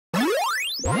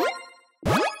So,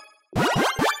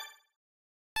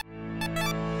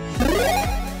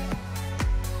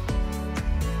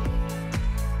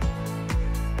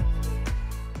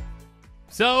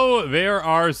 there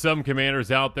are some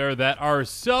commanders out there that are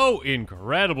so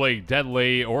incredibly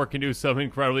deadly or can do some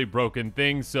incredibly broken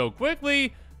things so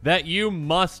quickly that you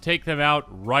must take them out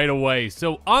right away.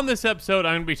 So, on this episode,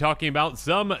 I'm going to be talking about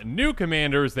some new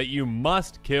commanders that you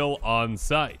must kill on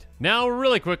sight. Now,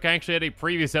 really quick, I actually had a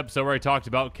previous episode where I talked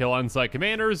about kill on sight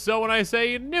commanders, so when I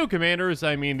say new commanders,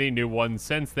 I mean the new ones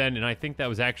since then, and I think that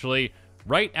was actually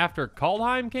right after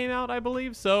Kaldheim came out, I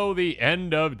believe, so the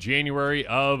end of January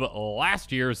of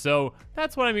last year, so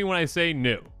that's what I mean when I say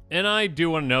new. And I do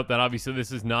want to note that obviously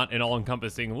this is not an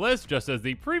all-encompassing list, just as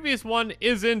the previous one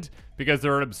isn't, because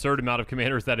there are an absurd amount of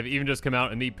commanders that have even just come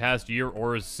out in the past year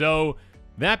or so.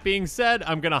 That being said,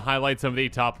 I'm going to highlight some of the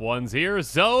top ones here,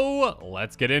 so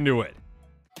let's get into it.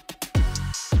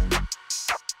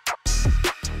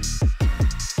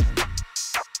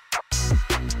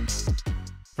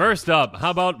 First up,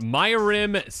 how about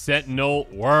Myrim Sentinel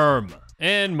Worm?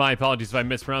 And my apologies if I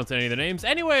mispronounced any of the names.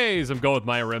 Anyways, I'm going with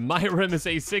Myrim. Myrim is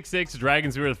a 6/6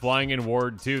 Dragon Spear with Flying in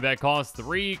Ward 2 that costs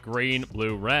 3 green,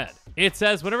 blue, red. It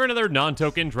says, whenever another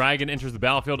non-token dragon enters the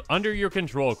battlefield under your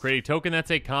control, create a token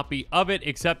that's a copy of it,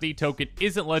 except the token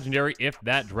isn't legendary if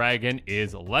that dragon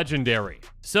is legendary.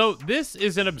 So this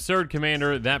is an absurd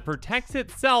commander that protects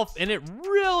itself, and it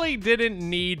really didn't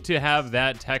need to have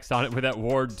that text on it with that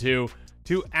Ward 2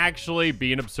 to actually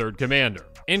be an absurd commander.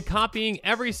 And copying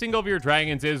every single of your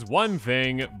dragons is one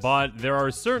thing, but there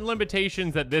are certain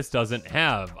limitations that this doesn't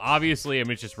have. Obviously, I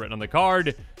mean, it's just written on the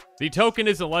card. The token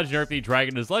isn't legendary if the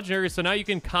dragon is legendary, so now you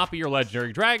can copy your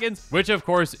legendary dragons, which of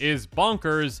course is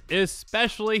bonkers,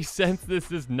 especially since this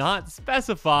does not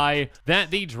specify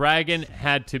that the dragon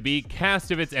had to be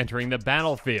cast if it's entering the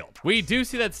battlefield. We do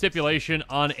see that stipulation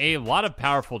on a lot of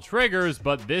powerful triggers,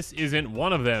 but this isn't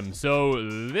one of them.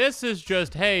 So this is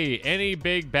just, hey, any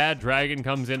big bad dragon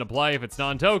comes into play if it's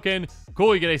non-token,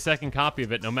 cool, you get a second copy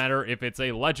of it, no matter if it's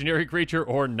a legendary creature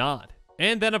or not.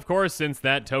 And then, of course, since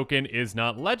that token is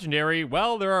not legendary,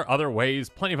 well, there are other ways,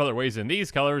 plenty of other ways in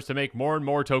these colors to make more and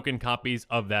more token copies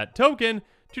of that token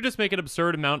to just make an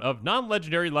absurd amount of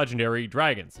non-legendary legendary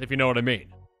dragons, if you know what I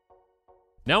mean.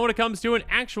 Now, when it comes to an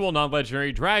actual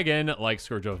non-legendary dragon, like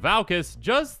Scourge of Valkis,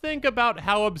 just think about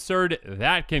how absurd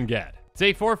that can get. It's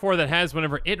a 4/4 that has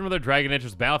whenever it and another dragon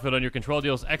enters the battlefield on your control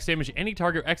deals X damage to any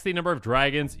target X the number of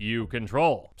dragons you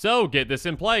control. So get this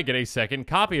in play, get a second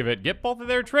copy of it, get both of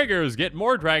their triggers, get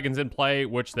more dragons in play,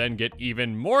 which then get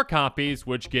even more copies,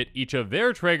 which get each of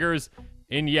their triggers,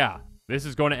 and yeah, this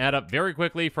is going to add up very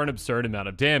quickly for an absurd amount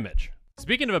of damage.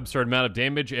 Speaking of absurd amount of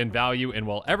damage and value and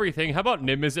well everything, how about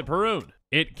Niv-Mizzet Parun?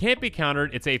 It can't be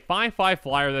countered. It's a 5/5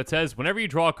 flyer that says whenever you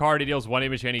draw a card, it deals 1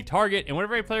 damage to any target, and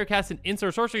whenever a player casts an instant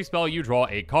or sorcery spell, you draw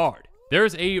a card.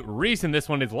 There's a reason this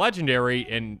one is legendary,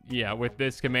 and yeah, with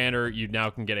this commander, you now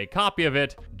can get a copy of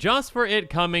it just for it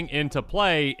coming into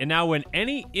play, and now when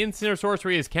any instant or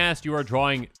sorcery is cast, you are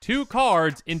drawing 2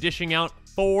 cards and dishing out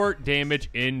 4 damage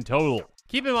in total.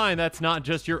 Keep in mind, that's not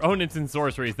just your own instant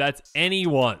sorceries, that's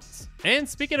anyone's. And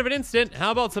speaking of an instant,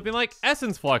 how about something like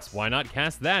Essence Flux? Why not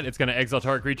cast that? It's going to exile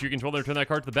target creature you control and return that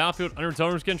card to the battlefield under its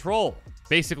owner's control.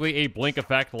 Basically, a blink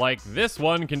effect like this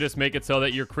one can just make it so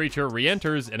that your creature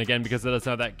re-enters, and again, because it doesn't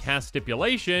have that cast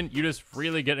stipulation, you just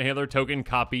freely get another token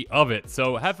copy of it.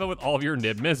 So have fun with all of your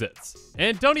Niv-Mizzets.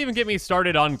 And don't even get me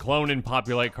started on clone and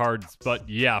populate cards, but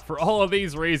yeah, for all of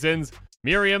these reasons,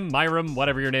 Myrim,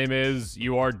 whatever your name is,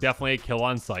 you are definitely a kill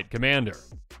on sight commander.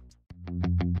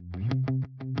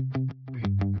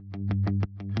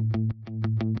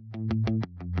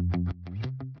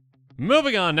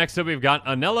 Moving on, next up we've got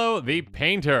Anello the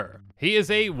Painter. He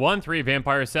is a 1/3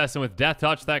 vampire assassin with death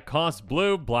touch that costs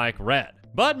blue, black, red.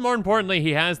 But more importantly,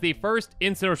 he has the first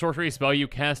instant or sorcery spell you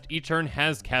cast each turn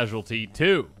has casualty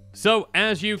 2. So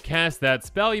as you cast that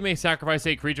spell, you may sacrifice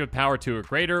a creature with power 2 or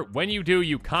greater. When you do,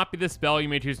 you copy the spell. You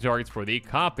may choose targets for the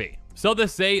copy. So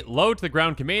this is a low to the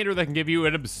ground commander that can give you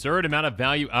an absurd amount of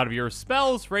value out of your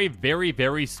spells for a very,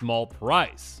 very small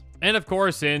price. And of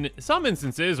course, in some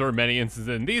instances, or many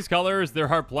instances in these colors, there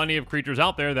are plenty of creatures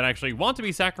out there that actually want to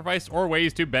be sacrificed or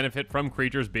ways to benefit from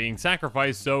creatures being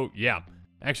sacrificed. So yeah,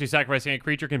 actually sacrificing a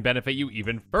creature can benefit you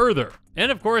even further.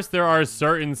 And of course, there are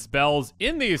certain spells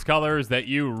in these colors that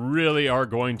you really are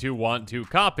going to want to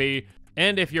copy.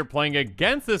 And if you're playing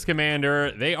against this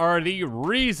commander, they are the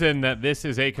reason that this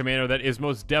is a commander that is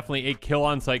most definitely a kill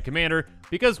on sight commander,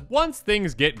 because once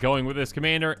things get going with this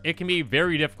commander, it can be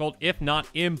very difficult, if not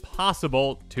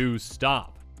impossible, to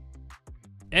stop.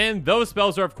 And those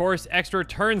spells are, of course, extra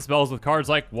turn spells with cards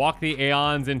like Walk the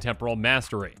Aeons and Temporal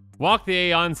Mastery. Walk the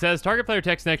Aeon says target player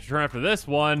takes an extra turn after this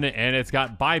one, and it's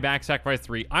got buyback, sacrifice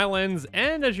 3 islands,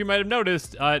 and as you might have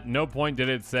noticed, at no point did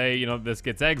it say, this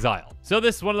gets exiled. So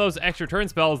this is one of those extra turn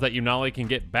spells that you not only can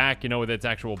get back, with its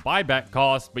actual buyback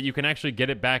cost, but you can actually get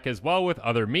it back as well with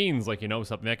other means, like,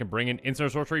 something that can bring an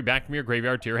instant sorcery back from your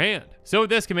graveyard to your hand. So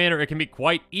with this commander, it can be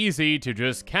quite easy to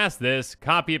just cast this,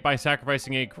 copy it by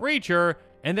sacrificing a creature,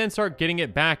 and then start getting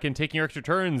it back and taking your extra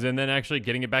turns and then actually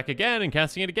getting it back again and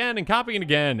casting it again and copying it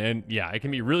again. And yeah, it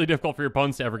can be really difficult for your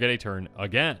opponents to ever get a turn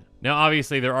again. Now,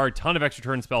 obviously, there are a ton of extra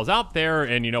turn spells out there,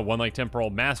 and one like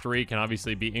Temporal Mastery can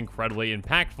obviously be incredibly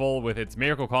impactful with its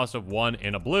miracle cost of 1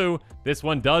 and a blue. This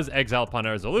one does exile upon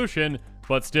resolution,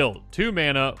 but still, 2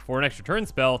 mana for an extra turn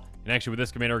spell, and actually with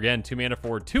this commander again, 2 mana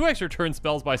for 2 extra turn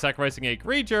spells by sacrificing a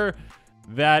creature.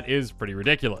 That is pretty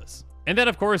ridiculous. And then,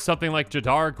 of course, something like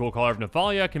Jadar, Cool Caller of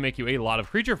Nephalia, can make you a lot of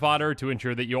creature fodder to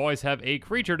ensure that you always have a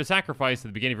creature to sacrifice at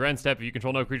the beginning of your end step. If you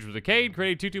control no creatures with Decayed,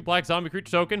 create a 2/2 black zombie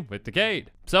creature token with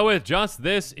Decayed. So with just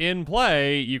this in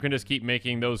play, you can just keep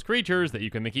making those creatures that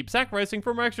you can keep sacrificing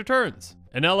for more extra turns.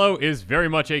 Anello is very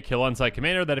much a kill on sight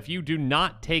commander that if you do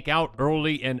not take out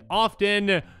early and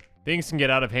often, things can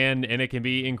get out of hand, and it can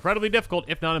be incredibly difficult,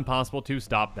 if not impossible, to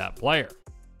stop that player.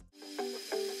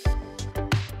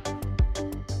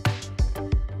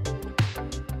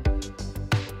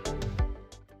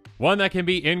 One that can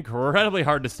be incredibly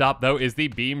hard to stop, though, is the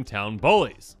Beamtown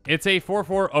Bullies. It's a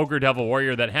 4/4 Ogre Devil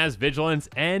Warrior that has Vigilance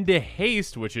and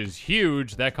Haste, which is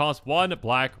huge, that costs 1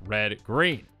 black, red,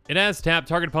 green. It has tap.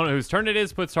 Target opponent whose turn it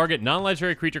is puts target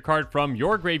non-legendary creature card from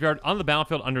your graveyard on the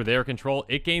battlefield under their control.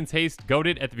 It gains haste,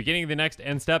 goaded at the beginning of the next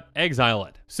end step, exile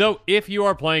it. So if you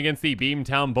are playing against the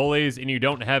Beamtown Bullies and you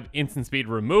don't have instant speed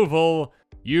removal,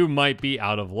 you might be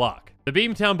out of luck. The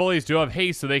Beamtown Bullies do have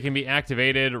haste, so they can be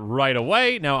activated right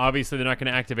away. Now, obviously, they're not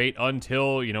going to activate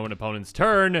until, an opponent's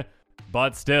turn,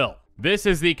 but still. This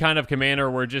is the kind of commander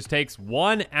where it just takes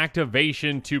one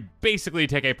activation to basically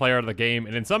take a player out of the game,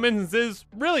 and in some instances,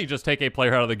 really just take a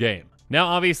player out of the game. Now,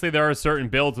 obviously, there are certain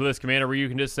builds with this commander where you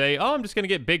can just say, oh, I'm just going to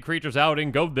get big creatures out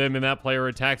and goad them, and that player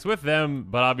attacks with them.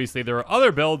 But obviously, there are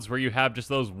other builds where you have just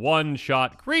those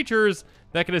one-shot creatures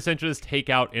that can essentially just take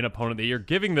out an opponent that you're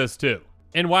giving this to.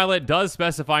 And while it does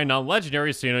specify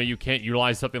non-legendary, so you can't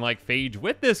utilize something like Phage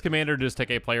with this commander to just take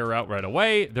a player out right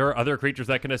away, there are other creatures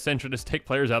that can essentially just take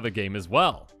players out of the game as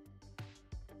well.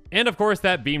 And of course,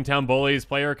 that Beamtown Bullies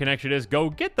player can actually just go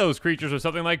get those creatures with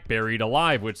something like Buried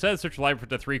Alive, which says search your library for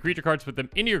the 3 creature cards, put them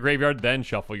into your graveyard, then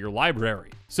shuffle your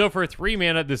library. So for 3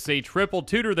 mana, this is a triple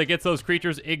tutor that gets those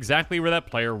creatures exactly where that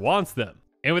player wants them.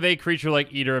 And with a creature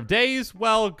like Eater of Days,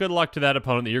 well, good luck to that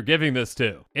opponent that you're giving this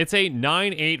to. It's a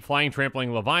 9/8 flying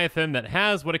trampling Leviathan that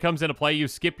has, when it comes into play, you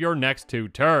skip your next 2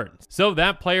 turns. So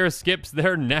that player skips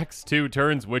their next 2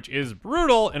 turns, which is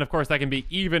brutal. And of course, that can be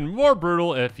even more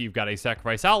brutal if you've got a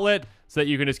sacrifice outlet, so that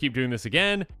you can just keep doing this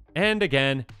again and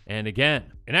again and again.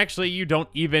 And actually, you don't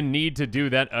even need to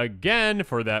do that again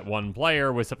for that one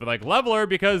player with something like Leveler,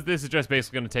 because this is just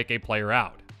basically going to take a player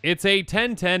out. It's a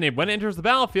 10/10, and when it enters the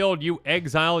battlefield, you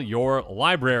exile your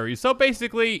library. So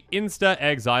basically,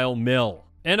 insta-exile mill.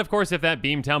 And of course, if that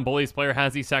Beamtown Bullies player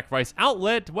has the sacrifice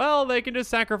outlet, well, they can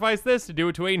just sacrifice this to do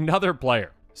it to another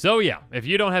player. So yeah, if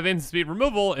you don't have instant speed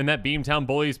removal, and that Beamtown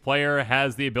Bullies player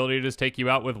has the ability to just take you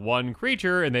out with 1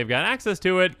 creature, and they've got access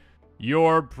to it,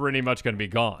 you're pretty much going to be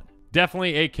gone.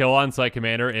 Definitely a kill on sight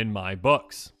commander in my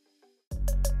books.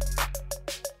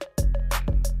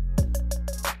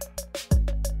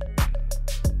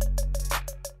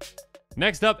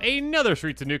 Next up, another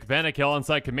Streets of New Capenna kill on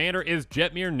sight commander is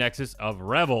Jetmir Nexus of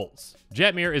Revels.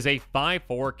 Jetmir is a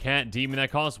 5/4 cat demon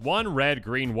that costs 1 red,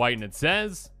 green, white, and it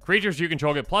says, creatures you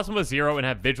control get +1/+0 and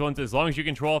have vigilance as long as you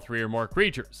control 3 or more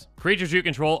creatures. Creatures you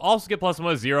control also get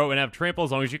 +1/+0 and have trample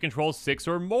as long as you control 6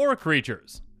 or more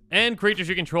creatures. And creatures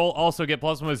you control also get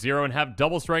 +1/+0 and have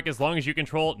double strike as long as you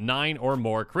control 9 or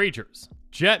more creatures.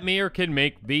 Jetmir can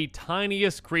make the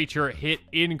tiniest creature hit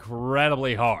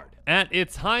incredibly hard. At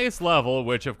its highest level,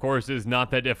 which of course is not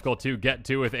that difficult to get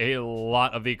to with a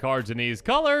lot of the cards in these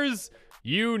colors,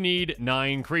 you need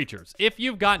 9 creatures. If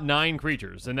you've got 9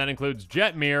 creatures, and that includes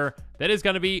Jetmir, that is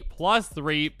going to be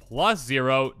 +3,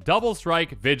 +0, double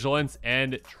strike, vigilance,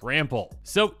 and trample.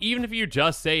 So even if you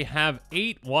just say have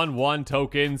 8/1/1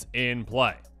 tokens in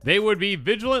play, they would be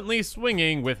vigilantly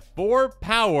swinging with 4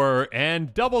 power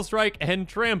and double strike and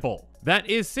trample. That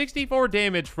is 64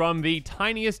 damage from the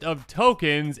tiniest of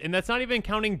tokens, and that's not even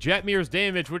counting Jetmir's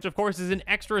damage, which of course is an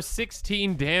extra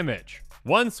 16 damage.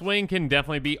 One swing can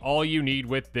definitely be all you need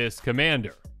with this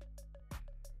commander.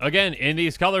 Again, in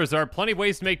these colors, there are plenty of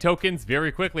ways to make tokens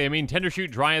very quickly. I mean,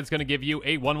 Tendershoot Dryad's going to give you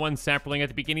a 1/1 Saproling at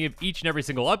the beginning of each and every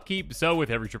single upkeep, so with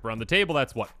every trip around the table,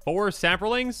 that's what, 4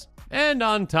 Saprolings? And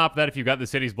on top of that, if you've got the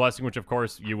City's Blessing, which of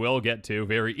course you will get to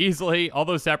very easily, all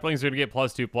those Saprolings are going to get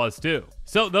 +2/+2.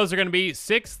 So those are going to be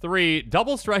 6/3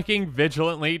 double striking,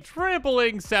 vigilantly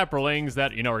trampling Saprolings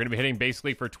that, are going to be hitting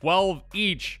basically for 12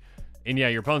 each. And yeah,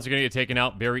 your opponents are going to get taken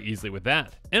out very easily with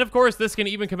that. And of course, this can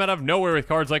even come out of nowhere with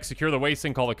cards like Secure the Waste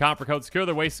and Call the Coppercoats. Secure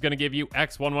the Waste is going to give you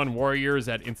X/1/1 warriors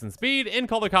at instant speed, and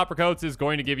Call the Coppercoats is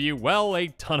going to give you, well, a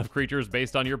ton of creatures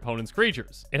based on your opponent's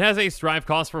creatures. It has a strive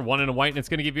cost for 1 and a white, and it's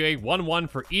going to give you a 1/1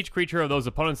 for each creature of those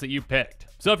opponents that you picked.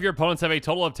 So if your opponents have a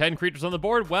total of 10 creatures on the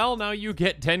board, well, now you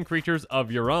get 10 creatures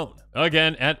of your own.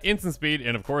 Again, at instant speed,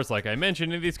 and of course, like I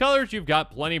mentioned, in these colors, you've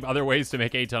got plenty of other ways to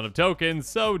make a ton of tokens,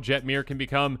 so Jetmir can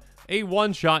become a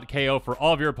one-shot KO for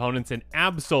all of your opponents in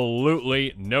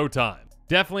absolutely no time.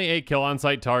 Definitely a kill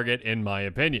on-site target in my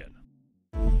opinion.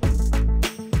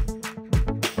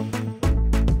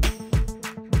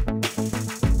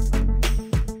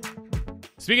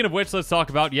 Speaking of which, let's talk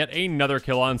about yet another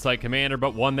kill on-site commander,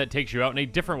 but one that takes you out in a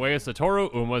different way, is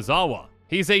Satoru Umezawa.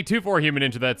 He's a 2/4 human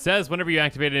ninja that says, whenever you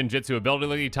activate a ninjutsu ability,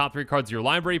 look at the top 3 cards of your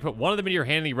library, put one of them in your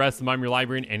hand, and the rest of them in your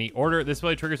library in any order. This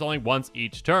ability triggers only once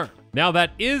each turn. Now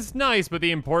that is nice, but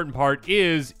the important part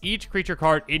is each creature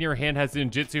card in your hand has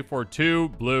ninjutsu for 2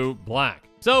 blue, black.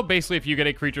 So basically, if you get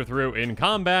a creature through in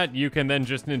combat, you can then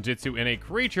just ninjutsu in a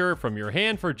creature from your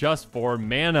hand for just 4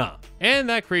 mana. And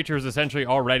that creature is essentially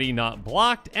already not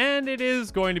blocked, and it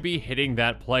is going to be hitting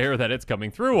that player that it's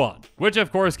coming through on. Which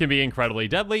of course can be incredibly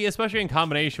deadly, especially in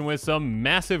combination with some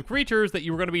massive creatures that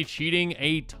you were going to be cheating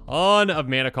a ton of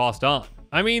mana cost on.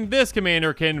 I mean, this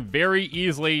commander can very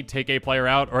easily take a player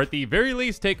out, or at the very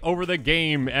least take over the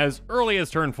game as early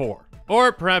as turn 4.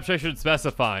 Or perhaps I should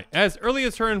specify, as early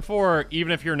as turn 4,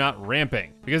 even if you're not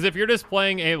ramping. Because if you're just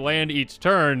playing a land each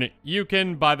turn, you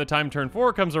can, by the time turn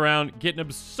 4 comes around, get an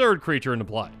absurd creature into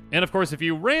play. And of course, if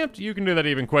you ramped, you can do that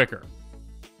even quicker.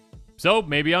 So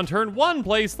maybe on turn 1,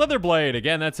 play Slitherblade.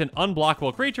 Again, that's an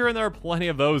unblockable creature, and there are plenty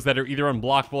of those that are either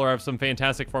unblockable or have some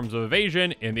fantastic forms of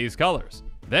evasion in these colors.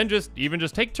 Then just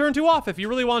take turn 2 off if you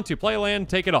really want to. Play a land,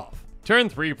 take it off. Turn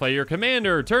 3, play your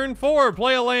commander. Turn 4,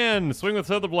 play a land. Swing with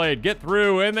Slitherblade, get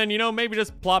through, and then, maybe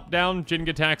just plop down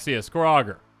Jin-Gitaxias,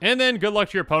 Scorager. And then good luck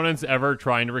to your opponents ever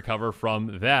trying to recover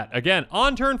from that. Again,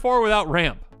 on turn 4 without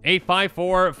ramp. A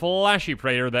 5/4 Flashy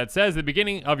Praetor that says at the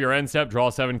beginning of your end step, draw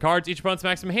 7 cards. Each opponent's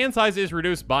maximum hand size is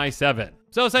reduced by 7.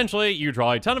 So essentially, you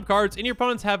draw a ton of cards and your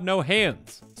opponents have no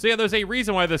hands. So yeah, there's a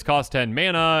reason why this costs 10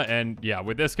 mana, and yeah,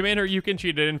 with this commander, you can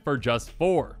cheat it in for just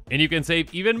 4. And you can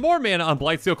save even more mana on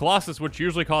Blightsteel Colossus, which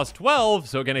usually costs 12,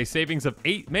 so again, a savings of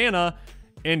 8 mana.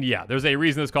 And yeah, there's a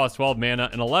reason this costs 12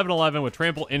 mana, an 11/11 with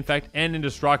Trample, Infect, and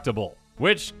Indestructible.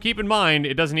 Which, keep in mind,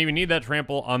 it doesn't even need that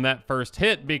trample on that first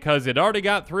hit because it already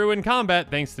got through in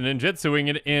combat thanks to ninjutsuing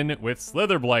it in with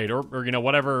Slitherblade or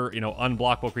whatever,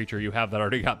 unblockable creature you have that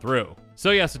already got through.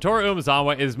 So yeah, Satoru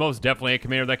Umezawa is most definitely a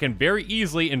commander that can very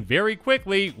easily and very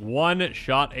quickly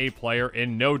one-shot a player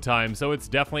in no time, so it's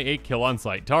definitely a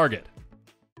kill-on-sight target.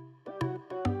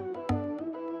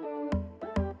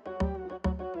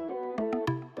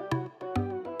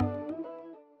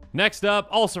 Next up,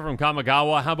 also from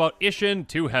Kamigawa, how about Isshin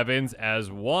Two Heavens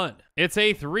as 1? It's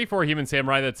a 3/4 human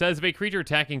samurai that says if a creature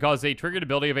attacking causes a triggered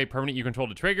ability of a permanent you control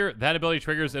to trigger, that ability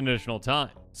triggers an additional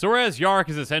time. So whereas Yark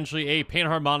is essentially a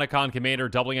Panharmonicon commander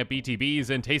doubling up BTBs,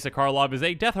 and Teysa Karlov is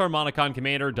a Death Harmonicon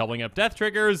commander doubling up death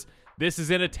triggers, this is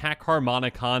an Attack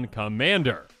Harmonicon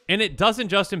commander. And it doesn't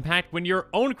just impact when your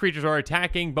own creatures are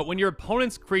attacking, but when your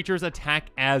opponent's creatures attack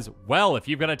as well. If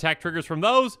you've got attack triggers from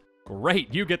those,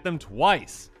 great, you get them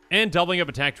twice. And doubling up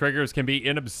attack triggers can be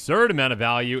an absurd amount of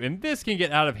value, and this can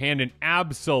get out of hand in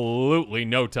absolutely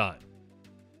no time.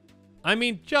 I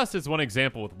mean, just as one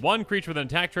example, with one creature with an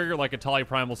attack trigger like a Tali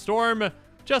Primal Storm,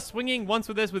 just swinging once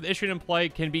with this with Isshin in play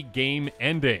can be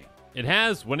game-ending. It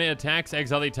has, when it attacks,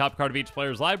 exile the top card of each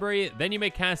player's library, then you may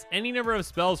cast any number of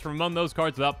spells from among those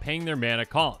cards without paying their mana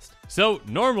cost. So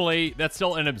normally, that's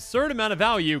still an absurd amount of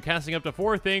value, casting up to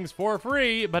 4 things for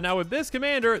free, but now with this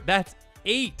commander, that's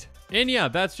 8. And yeah,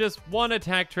 that's just one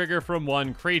attack trigger from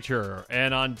one creature.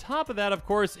 And on top of that, of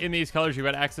course, in these colors, you've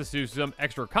got access to some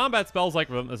extra combat spells like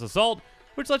Relentless Assault,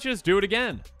 which lets you just do it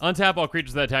again. Untap all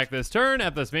creatures that attack this turn.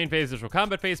 At this main phase, additional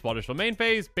combat phase, spell additional main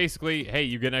phase. Basically, hey,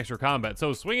 you get an extra combat.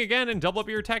 So swing again and double up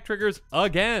your attack triggers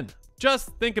again. Just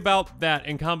think about that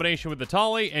in combination with the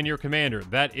Tali and your commander.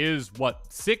 That is,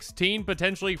 what, 16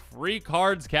 potentially free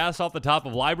cards cast off the top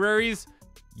of libraries?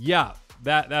 Yeah.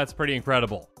 That's pretty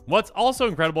incredible. What's also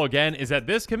incredible again is that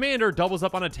this commander doubles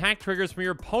up on attack triggers from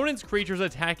your opponent's creatures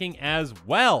attacking as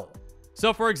well.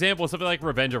 So for example, something like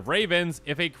Revenge of Ravens,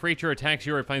 if a creature attacks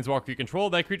you or a planeswalker you control,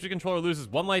 that creature's controller loses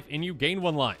 1 life and you gain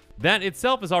 1 life. That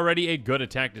itself is already a good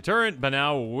attack deterrent, but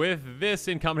now with this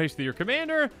in combination with your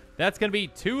commander, that's going to be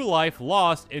 2 life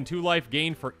lost and 2 life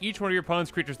gained for each one of your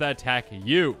opponent's creatures that attack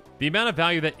you. The amount of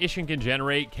value that Isshin can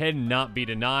generate cannot be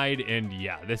denied, and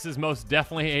yeah, this is most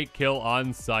definitely a kill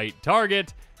on sight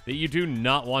target that you do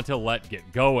not want to let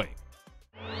get going.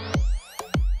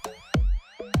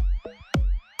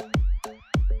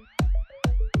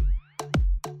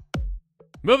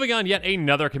 Moving on, yet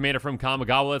another commander from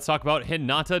Kamigawa, let's talk about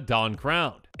Hinata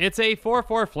Dawncrowned. It's a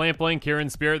 4/4 Flampling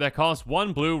Kirin Spirit that costs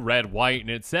 1 blue, red, white, and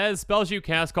it says spells you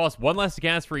cast cost 1 less to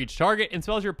cast for each target, and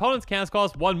spells your opponents cast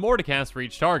cost 1 more to cast for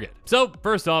each target. So,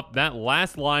 first off, that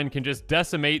last line can just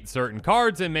decimate certain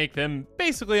cards and make them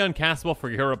basically uncastable for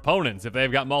your opponents. If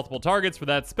they've got multiple targets for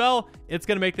that spell, it's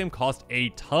going to make them cost a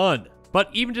ton. But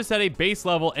even just at a base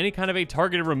level, any kind of a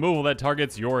targeted removal that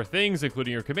targets your things,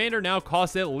 including your commander, now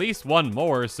costs at least 1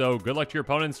 more, so good luck to your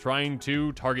opponents trying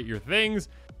to target your things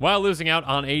while losing out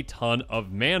on a ton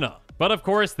of mana. But of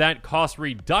course, that cost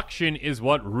reduction is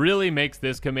what really makes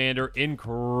this commander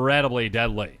incredibly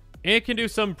deadly. It can do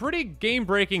some pretty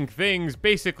game-breaking things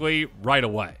basically right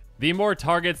away. The more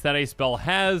targets that a spell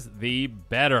has, the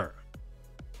better.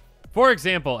 For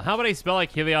example, how about a spell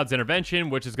like Heliod's Intervention,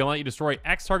 which is going to let you destroy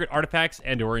X target artifacts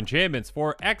and or enchantments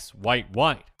for X white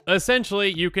white. Essentially,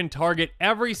 you can target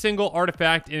every single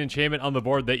artifact and enchantment on the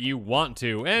board that you want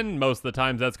to, and most of the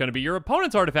times that's going to be your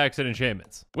opponent's artifacts and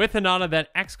enchantments. With Hinata, that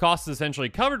X cost is essentially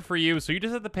covered for you, so you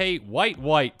just have to pay white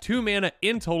white 2 mana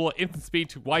in total at instant speed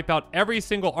to wipe out every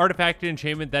single artifact and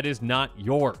enchantment that is not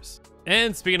yours.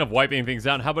 And speaking of wiping things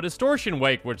out, how about Distortion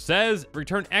Wake, which says,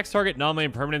 return X target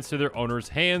non-land permanents to their owner's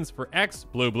hands for X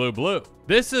blue blue blue.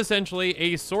 This is essentially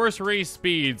a sorcery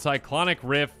speed Cyclonic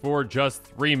Rift for just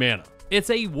 3 mana.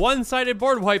 It's a one-sided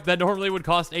board wipe that normally would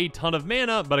cost a ton of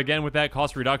mana, but again, with that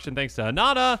cost reduction thanks to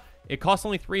Hinata, it costs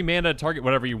only 3 mana to target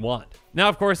whatever you want. Now,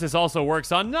 of course, this also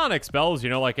works on non-X spells,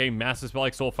 like a massive spell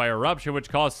like Soulfire Eruption, which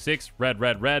costs 6 red,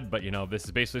 red, red, but this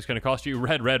is basically just going to cost you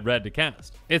red, red, red to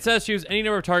cast. It says choose any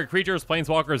number of target creatures,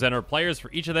 planeswalkers, and/or players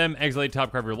for each of them, exile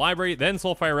top card of your library, then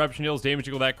Soulfire Eruption deals damage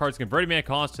equal to that card's converted mana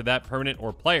cost to that permanent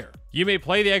or player. You may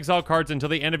play the exile cards until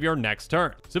the end of your next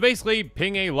turn. So basically,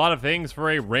 ping a lot of things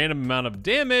for a random amount of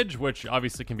damage, which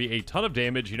obviously can be a ton of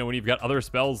damage, when you've got other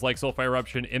spells like Soulfire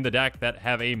Eruption in the deck that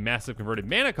have a massive converted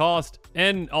mana cost,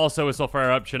 and also with Soulfire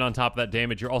Eruption on top of that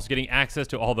damage, you're also getting access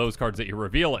to all those cards that you're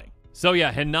revealing. So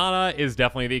yeah, Hinata is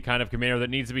definitely the kind of commander that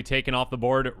needs to be taken off the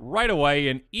board right away,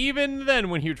 and even then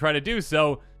when you try to do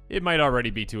so, it might already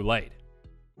be too late.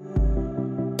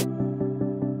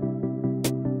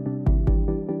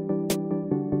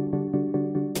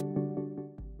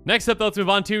 Next up, let's move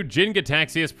on to Jin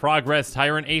Gitaxias Progress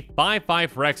Tyrant, a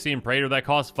 5/5 Phyrexian Praetor that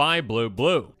costs 5 blue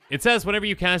blue. It says whenever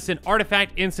you cast an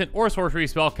artifact, instant, or sorcery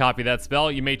spell, copy that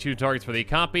spell. You may choose targets for the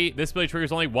copy. This ability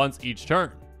triggers only once each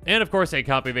turn. And of course, a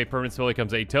copy of a permanent spell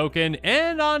becomes a token.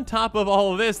 And on top of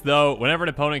all of this, though, whenever an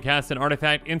opponent casts an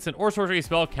artifact, instant, or sorcery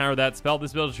spell, counter that spell.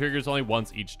 This ability triggers only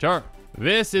once each turn.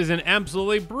 This is an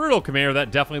absolutely brutal commander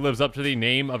that definitely lives up to the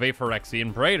name of a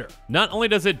Phyrexian Praetor. Not only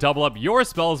does it double up your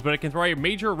spells, but it can throw a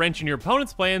major wrench in your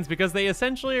opponent's plans because they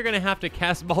essentially are going to have to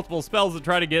cast multiple spells to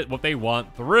try to get what they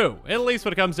want through, at least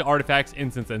when it comes to artifacts,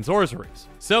 instants, and sorceries.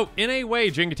 So in a way,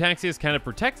 Jin Gitaxias kind of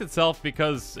protects itself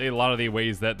because a lot of the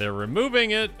ways that they're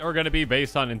removing it are going to be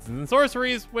based on instants and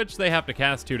sorceries, which they have to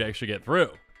cast to actually get through.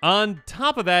 On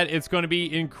top of that, it's going to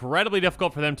be incredibly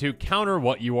difficult for them to counter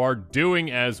what you are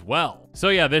doing as well. So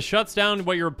yeah, this shuts down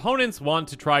what your opponents want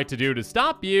to try to do to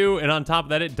stop you, and on top of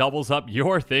that, it doubles up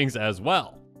your things as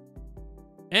well.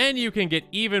 And you can get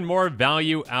even more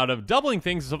value out of doubling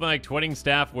things with something like Twinning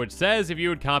Staff, which says if you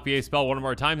would copy a spell 1 or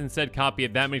more times, instead copy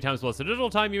it that many times plus additional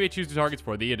time, you may choose 2 targets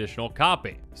for the additional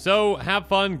copy. So have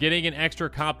fun getting an extra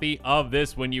copy of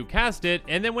this when you cast it,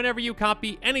 and then whenever you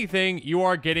copy anything, you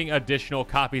are getting additional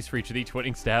copies for each of the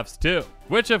Twinning Staffs too.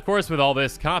 Which, of course, with all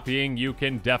this copying, you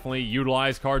can definitely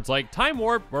utilize cards like Time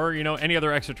Warp or, any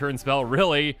other extra turn spell,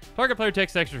 really. Target player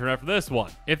takes extra turn after this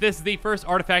one. If this is the first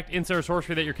artifact, instant, or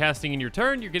sorcery that you're casting in your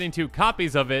turn, you're getting 2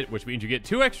 copies of it, which means you get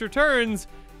 2 extra turns.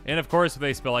 And of course, with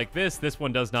a spell like this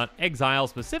one does not exile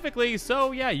specifically,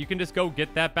 so yeah, you can just go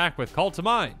get that back with Call to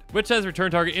Mind, which says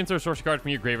return target instant or sorcery card from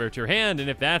your graveyard to your hand, and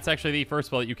if that's actually the first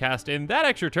spell that you cast in that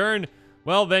extra turn,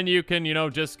 well, then you can,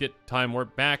 just get Time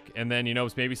Warp back, and then,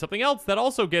 maybe something else that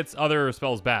also gets other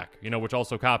spells back, which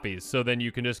also copies. So then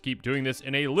you can just keep doing this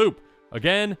in a loop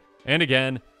again and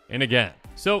again and again.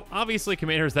 So obviously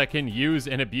commanders that can use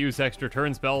and abuse extra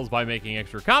turn spells by making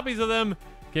extra copies of them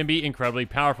can be incredibly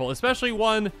powerful, especially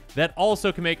one that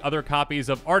also can make other copies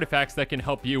of artifacts that can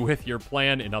help you with your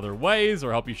plan in other ways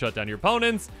or help you shut down your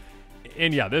opponents.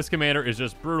 And yeah, this commander is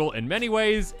just brutal in many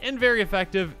ways and very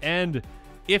effective, and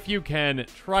if you can,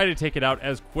 try to take it out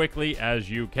as quickly as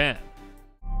you can.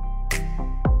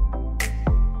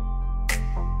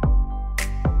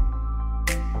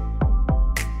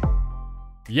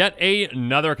 Yet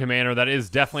another commander that is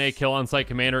definitely a kill-on-sight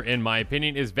commander in my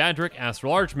opinion is Vadric,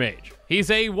 Astral Archmage. He's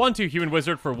a 1/2 human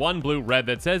wizard for 1 blue-red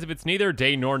that says if it's neither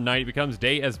day nor night, it becomes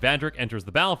day as Vadric enters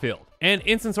the battlefield. And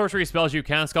instant sorcery spells you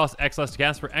cast cost X less to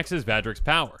cast for X is Vadric's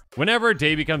power. Whenever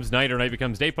day becomes night or night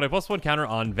becomes day, put a +1 counter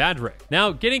on Vadric.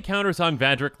 Now, getting counters on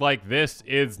Vadric like this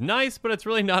is nice, but it's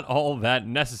really not all that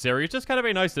necessary. It's just kind of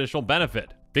a nice additional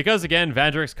benefit. Because again,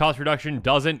 Vadric's cost reduction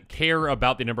doesn't care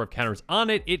about the number of counters on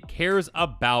it, it cares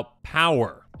about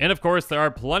power. And of course, there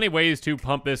are plenty of ways to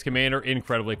pump this commander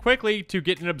incredibly quickly to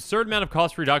get an absurd amount of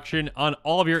cost reduction on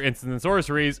all of your instants and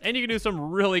sorceries, and you can do some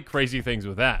really crazy things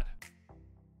with that.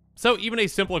 So even a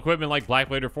simple equipment like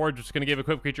Blackblade or Forge, which is going to give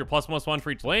equipped creature +1/+1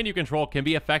 for each land you control, can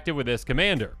be effective with this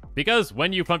commander. Because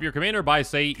when you pump your commander by,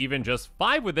 say, even just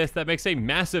 5 with this, that makes a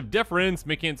massive difference,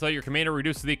 making it so your commander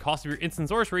reduces the cost of your instant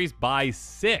sorceries by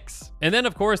 6. And then,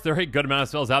 of course, there are a good amount of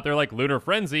spells out there like Lunar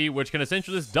Frenzy, which can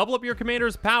essentially just double up your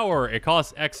commander's power. It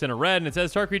costs X and a red, and it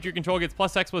says target creature you control gets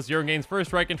 +X/+0 and gains first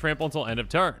strike and trample until end of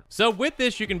turn. So with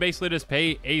this, you can basically just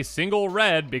pay a single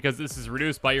red, because this is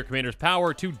reduced by your commander's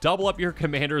power, to double up your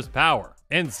commander's power.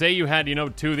 And say you had,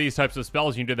 2 of these types of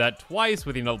spells, you did that twice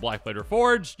with, Blackblade or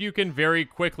Forge, you can very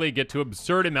quickly get to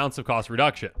absurd amounts of cost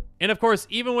reduction. And of course,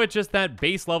 even with just that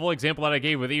base level example that I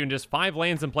gave with even just 5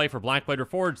 lands in play for Blackblade or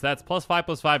Forge, that's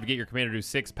 +5/+5 to get your commander to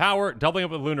 6 power, doubling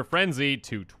up with Lunar Frenzy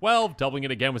to 12, doubling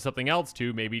it again with something else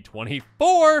to maybe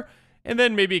 24, and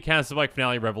then maybe cast of like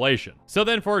Finale Revelation. So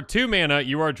then for 2 mana,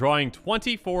 you are drawing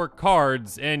 24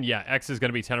 cards, and yeah, X is going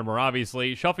to be 10 or more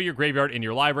obviously. Shuffle your graveyard in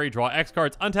your library, draw X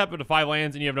cards, untap up to 5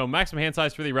 lands, and you have no maximum hand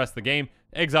size for the rest of the game.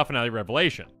 Exile Finale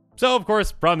Revelation. So of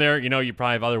course, from there, you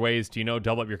probably have other ways to,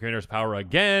 double up your commander's power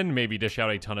again, maybe dish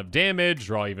out a ton of damage,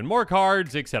 draw even more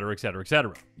cards, etc, etc,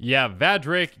 etc. Yeah,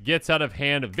 Vadric gets out of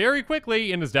hand very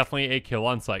quickly and is definitely a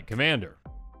kill-on-sight commander.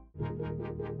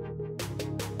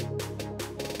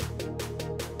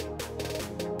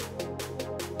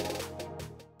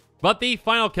 But the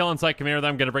final kill-on-sight commander that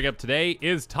I'm going to bring up today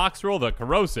is Toxrill the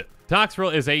Corrosive.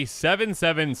 Toxrill is a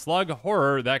 7/7 slug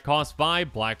horror that costs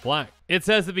 5 black. It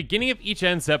says at the beginning of each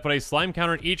end step, put a slime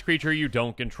counter on each creature you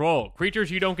don't control. Creatures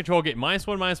you don't control get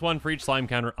 -1/-1 for each slime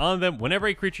counter on them. Whenever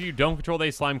a creature you don't control with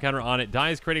a slime counter on it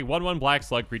dies, create a 1/1 black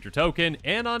slug creature token.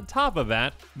 And on top of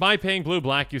that, by paying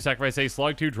blue-black, you sacrifice a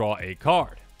slug to draw a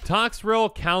card.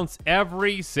 Toxrill counts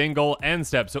every single end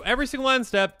step. So every single end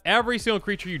step, every single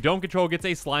creature you don't control gets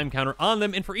a slime counter on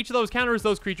them, and for each of those counters,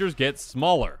 those creatures get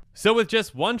smaller. So with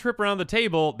just 1 trip around the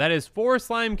table, that is 4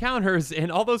 slime counters,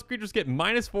 and all those creatures get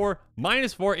 -4,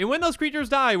 -4, and when those creatures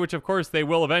die, which of course they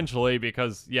will eventually,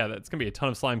 because yeah, that's gonna be a ton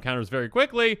of slime counters very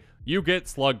quickly, you get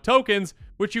slug tokens,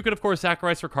 which you could of course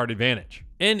sacrifice for card advantage.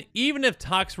 And even if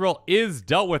Toxrill is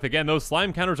dealt with, again, those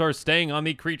slime counters are staying on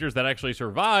the creatures that actually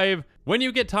survive. When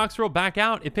you get Toxrill back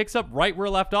out, it picks up right where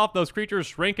it left off. Those creatures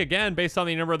shrink again based on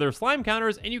the number of their slime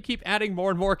counters, and you keep adding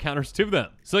more and more counters to them.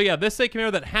 So yeah, this is a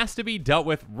commander that has to be dealt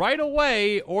with right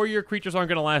away, or your creatures aren't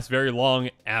going to last very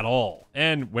long at all.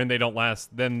 And when they don't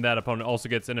last, then that opponent also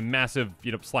gets in a massive,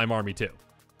 slime army too.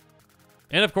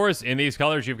 And of course, in these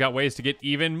colors, you've got ways to get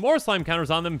even more slime counters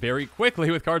on them very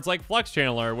quickly with cards like Flux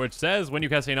Channeler, which says when you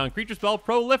cast a non-creature spell,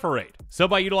 proliferate. So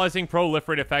by utilizing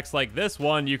proliferate effects like this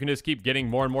one, you can just keep getting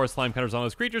more and more slime counters on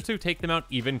those creatures to take them out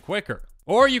even quicker.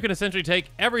 Or you can essentially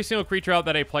take every single creature out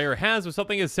that a player has with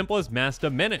something as simple as Mass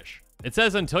Diminish. It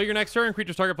says until your next turn,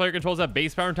 creatures target player controls have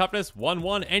base power and toughness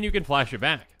 1/1, and you can flash it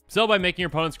back. So by making your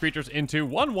opponent's creatures into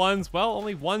 1/1s, well,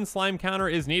 only 1 slime counter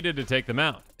is needed to take them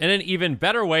out. In an even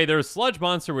better way, there's Sludge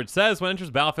Monster, which says when it enters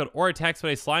battlefield or attacks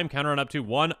with a slime counter on up to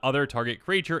 1 other target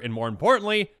creature, and more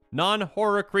importantly,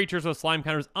 non-horror creatures with slime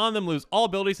counters on them lose all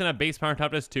abilities and have base power and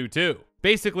toughness 2/2.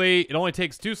 Basically, it only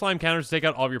takes 2 slime counters to take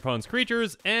out all of your opponent's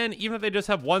creatures, and even if they just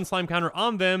have 1 slime counter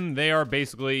on them, they are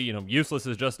basically, useless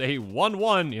as just a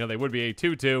 1/1. They would be a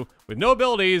 2/2 with no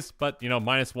abilities, but,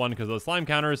 -1 because of those slime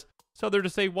counters. So they're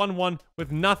just a 1/1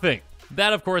 with nothing.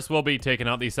 That, of course, will be taken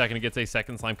out the second it gets a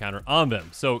second slime counter on them.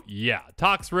 So yeah,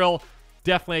 Toxrill,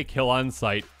 definitely a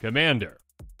kill-on-sight commander.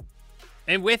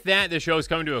 And with that, the show is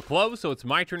coming to a close, so it's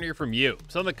my turn to hear from you.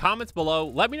 So in the comments below,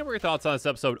 let me know what your thoughts on this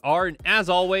episode are, and as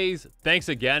always, thanks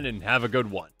again and have a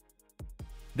good one.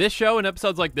 This show and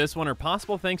episodes like this one are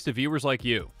possible thanks to viewers like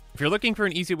you. If you're looking for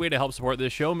an easy way to help support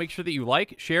this show, make sure that you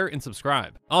like, share, and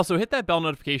subscribe. Also, hit that bell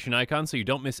notification icon so you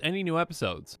don't miss any new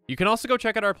episodes. You can also go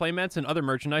check out our playmats and other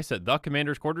merchandise at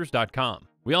thecommandersquarters.com.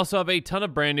 We also have a ton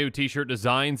of brand new t-shirt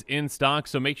designs in stock,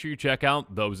 so make sure you check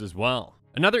out those as well.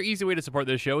 Another easy way to support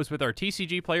this show is with our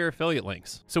TCG Player affiliate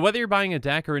links. So whether you're buying a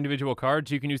deck or individual cards,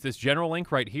 you can use this general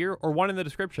link right here or one in the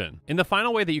description. And the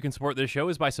final way that you can support this show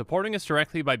is by supporting us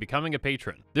directly by becoming a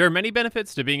patron. There are many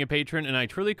benefits to being a patron, and I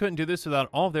truly couldn't do this without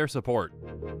all of their support.